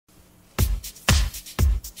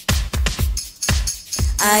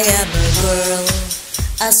I am a girl,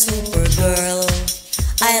 a super girl.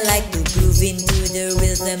 I like to groove into the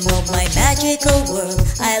rhythm of my magical world.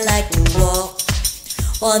 I like to walk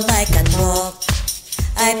on my catwalk.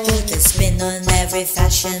 I put a spin on every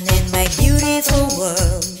fashion in my beautiful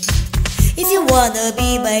world. If you wanna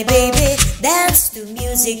be my baby, dance to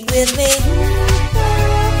music with me.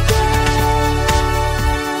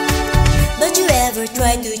 Don't you ever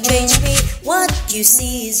try to change me, what you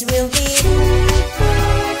see is real me.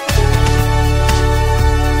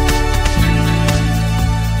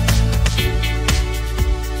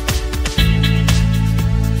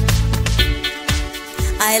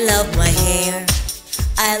 I love my hair,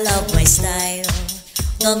 I love my style.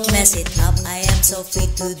 Don't mess it up, I am so free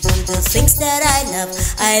to do the things that I love.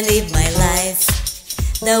 I live my life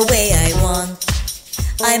the way I want.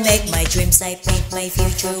 I make my dreams, I paint my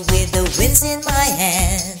future with the winds in my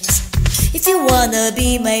hands. If you wanna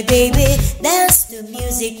be my baby, dance to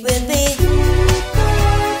music with me.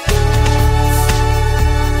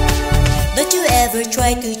 Don't you ever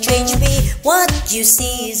try to change me, what you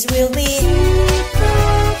see is real me.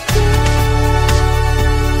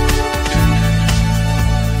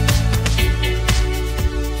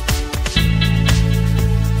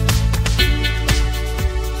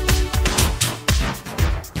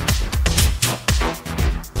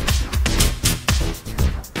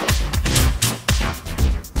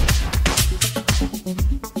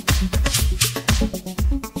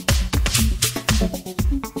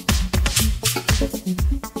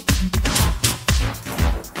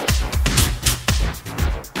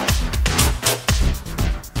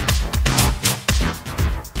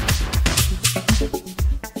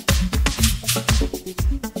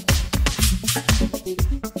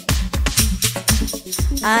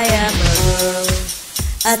 I am a girl,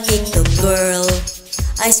 a TikTok girl.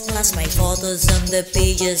 I splash my photos on the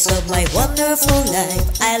pages of my wonderful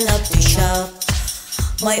life. I love to shop,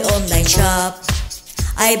 my online shop.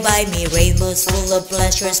 I buy me rainbows full of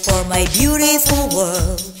pleasures for my beautiful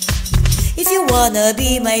world. If you wanna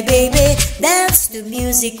be my baby, dance to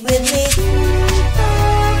music with me.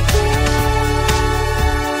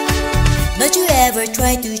 Don't you ever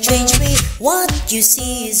try to change me, what you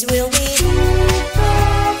see is real me.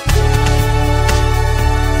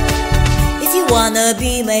 If you wanna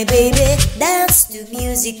be my baby, dance to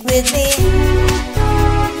music with me.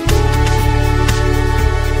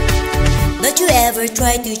 Don't you ever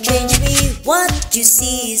try to change me, what you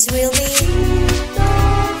see is real me.